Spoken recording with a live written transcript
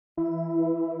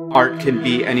Art can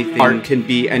be anything. Art can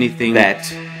be anything that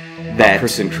a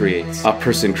person creates. A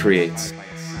person creates.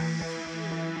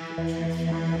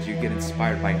 You get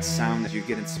inspired by a sound. You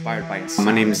get inspired by a sound.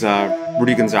 My name's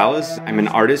Rudy Gonzalez. I'm an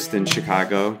artist in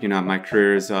Chicago. You know, my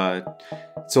career is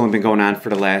it's only been going on for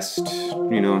the last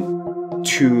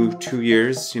two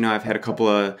years. You know, I've had a couple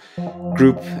of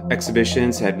group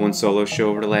exhibitions, had one solo show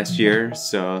over the last year.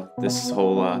 So this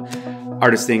whole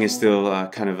artist thing is still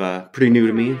kind of pretty new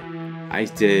to me. I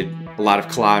did a lot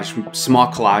of small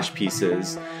collage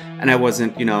pieces, and I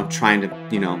wasn't, trying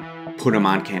to, put them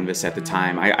on canvas at the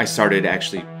time. I started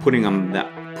actually putting them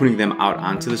out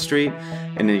onto the street,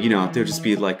 and then, there'd just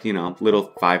be like,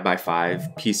 little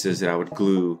 5x5 pieces that I would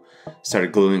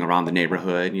started gluing around the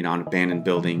neighborhood, on abandoned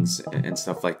buildings and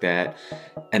stuff like that.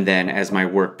 And then as my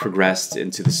work progressed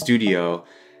into the studio,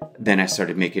 then I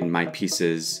started making my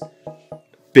pieces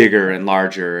bigger and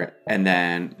larger, and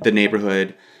then the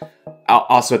neighborhood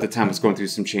also at the time was going through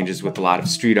some changes with a lot of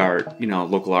street art.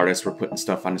 Local artists were putting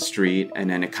stuff on the street, and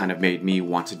then it kind of made me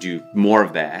want to do more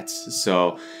of that.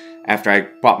 So after I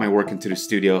brought my work into the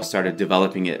studio, started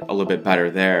developing it a little bit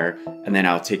better there, and then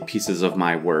I'll take pieces of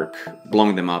my work,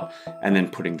 blowing them up, and then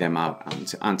putting them out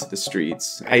onto the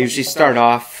streets. I usually start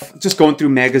off just going through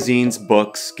magazines,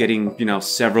 books, getting,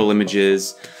 several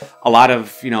images, a lot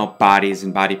of, bodies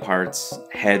and body parts,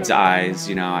 heads, eyes,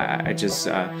 I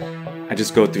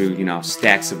just go through,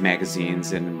 stacks of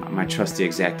magazines, and my trusty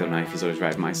X-Acto knife is always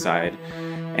right by my side.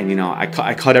 And, I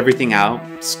cut everything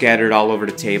out, scattered all over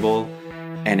the table.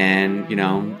 And then,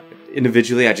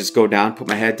 individually, I just go down, put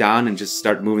my head down, and just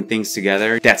start moving things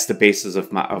together. That's the basis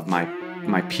of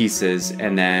my pieces.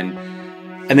 And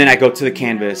then I go to the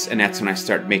canvas, and that's when I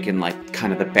start making like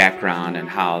kind of the background and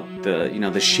how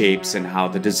the shapes and how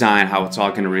the design, how it's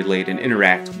all going to relate and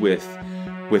interact with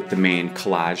the main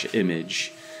collage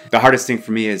image. The hardest thing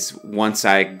for me is once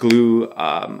I glue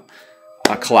a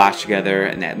collage together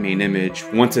and that main image,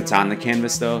 once it's on the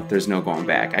canvas though, there's no going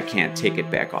back. I can't take it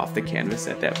back off the canvas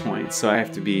at that point. So I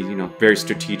have to be, very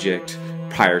strategic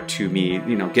prior to me,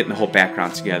 getting the whole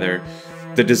background together.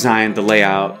 The design, the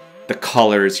layout, the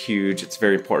color is huge. It's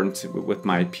very important with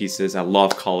my pieces. I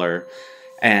love color.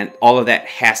 And all of that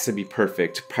has to be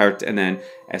perfect prior to, and then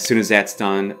as soon as that's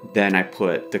done, then I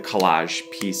put the collage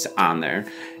piece on there.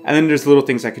 And then there's little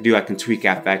things I could do. I can tweak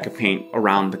after, I could paint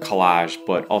around the collage,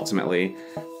 but ultimately,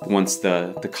 once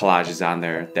the collage is on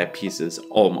there, that piece is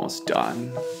almost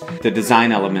done. The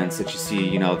design elements that you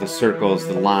see, the circles,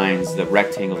 the lines, the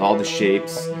rectangles, all the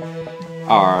shapes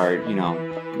are,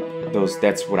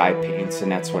 that's what I paint,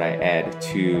 and that's what I add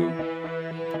to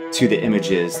the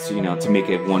images, to make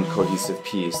it one cohesive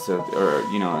piece,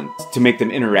 to make them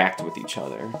interact with each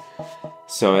other.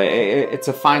 So it's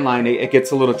a fine line. It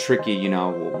gets a little tricky,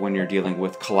 when you're dealing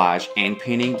with collage and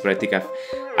painting. But I think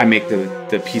I make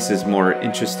the pieces more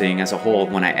interesting as a whole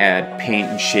when I add paint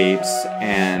and shapes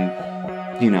and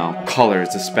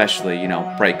colors, especially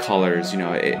bright colors.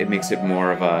 It makes it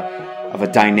more of a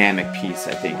dynamic piece,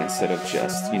 I think, instead of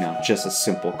just a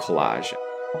simple collage.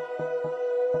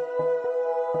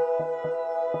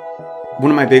 One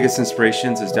of my biggest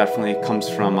inspirations comes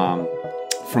from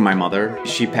my mother.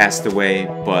 She passed away,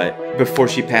 but before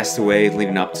she passed away,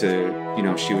 leading up to,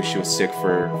 she was sick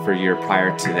for a year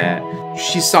prior to that.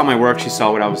 She saw my work, she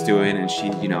saw what I was doing, and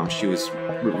she was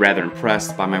rather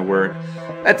impressed by my work.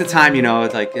 At the time,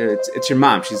 it's your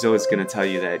mom. She's always going to tell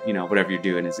you that, whatever you're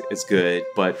doing is good,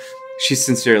 but she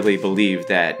sincerely believed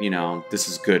that, this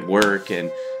is good work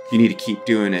and you need to keep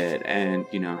doing it. And,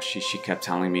 she kept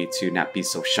telling me to not be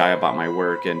so shy about my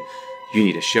work and you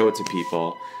need to show it to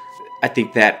people. I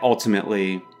think that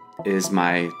ultimately is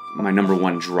my number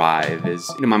one drive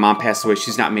is, my mom passed away.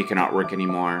 She's not making artwork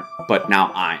anymore, but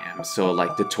now I am. So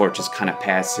like the torch is kind of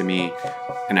passed to me.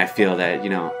 And I feel that,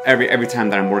 every time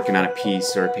that I'm working on a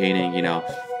piece or a painting,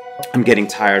 I'm getting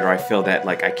tired, or I feel that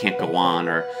like I can't go on,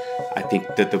 or I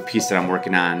think that the piece that I'm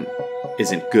working on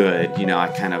isn't good. I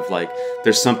kind of like,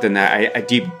 there's something that I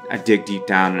dig deep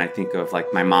down, and I think of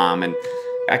like my mom, and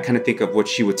I kind of think of what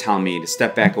she would tell me to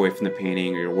step back away from the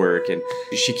painting or your work, and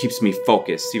she keeps me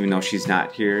focused. Even though she's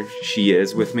not here, she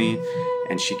is with me,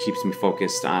 and she keeps me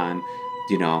focused on,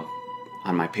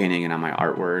 on my painting and on my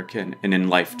artwork and in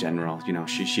life general.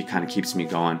 She kind of keeps me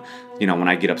going. When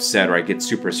I get upset or I get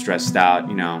super stressed out,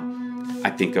 I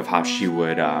think of how she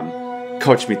would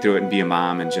coach me through it and be a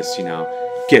mom and just,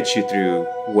 get you through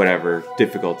whatever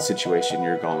difficult situation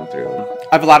you're going through.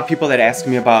 I have a lot of people that ask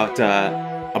me about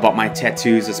my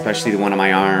tattoos, especially the one on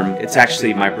my arm. It's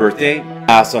actually my birthday.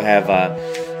 I also have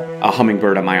a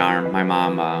hummingbird on my arm. My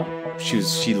mom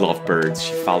she loved birds.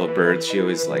 She followed birds. She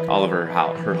always, like, all of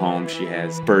her home, she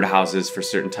has bird houses for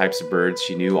certain types of birds.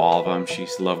 She knew all of them. She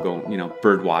used to love going, you know,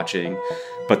 bird watching.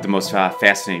 But the most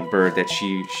fascinating bird that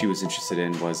she was interested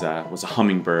in was a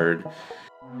hummingbird.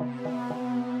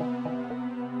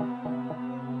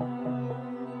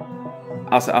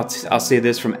 I'll say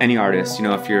this from any artist, you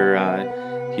know, if you're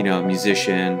you know,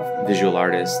 musician, visual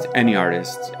artist, any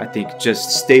artist, I think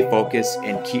just stay focused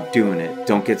and keep doing it.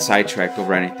 Don't get sidetracked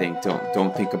over anything.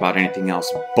 Don't think about anything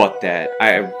else but that.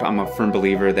 I'm a firm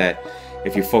believer that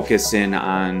if you focus in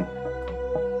on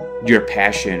your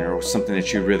passion or something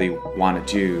that you really want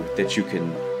to do, that you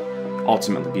can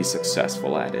ultimately be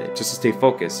successful at it. Just to stay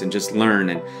focused and just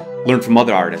learn from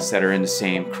other artists that are in the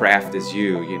same craft as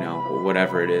you know,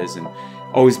 whatever it is, and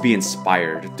always be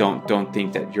inspired. Don't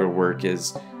think that your work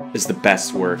is the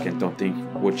best work, and don't think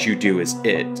what you do is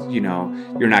it. You know,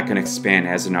 you're not going to expand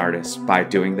as an artist by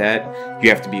doing that. You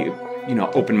have to be, you know,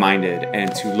 open-minded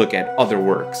and to look at other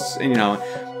works. And, you know,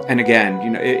 and again,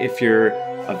 you know, if you're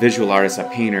a visual artist, a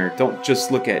painter, don't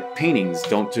just look at paintings.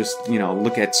 Don't just, you know,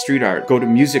 look at street art. Go to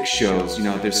music shows. You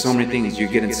know, there's so many things. You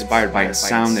get inspired by a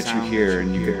sound that you hear,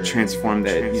 and you can transform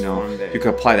that, you know, you can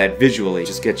apply that visually.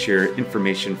 Just get your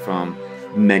information from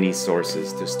many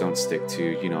sources. Just don't stick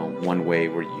to, you know, one way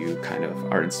where you kind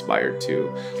of are inspired to.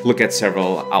 Look at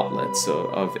several outlets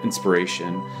of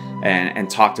inspiration, and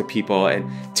talk to people, and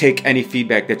take any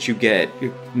feedback that you get,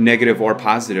 negative or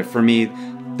positive. For me,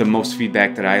 the most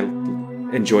feedback that I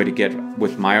enjoy to get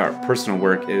with my personal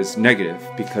work is negative,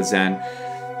 because then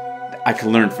I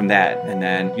can learn from that, and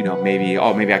then, you know, maybe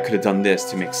I could have done this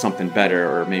to make something better,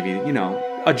 or maybe, you know,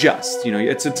 adjust. You know,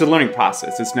 it's a learning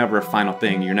process. It's never a final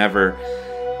thing. You're never,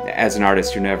 as an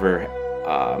artist, you're never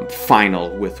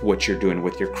final with what you're doing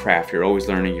with your craft. You're always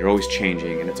learning, you're always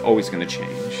changing, and it's always going to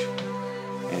change.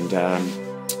 And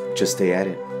just stay at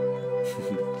it.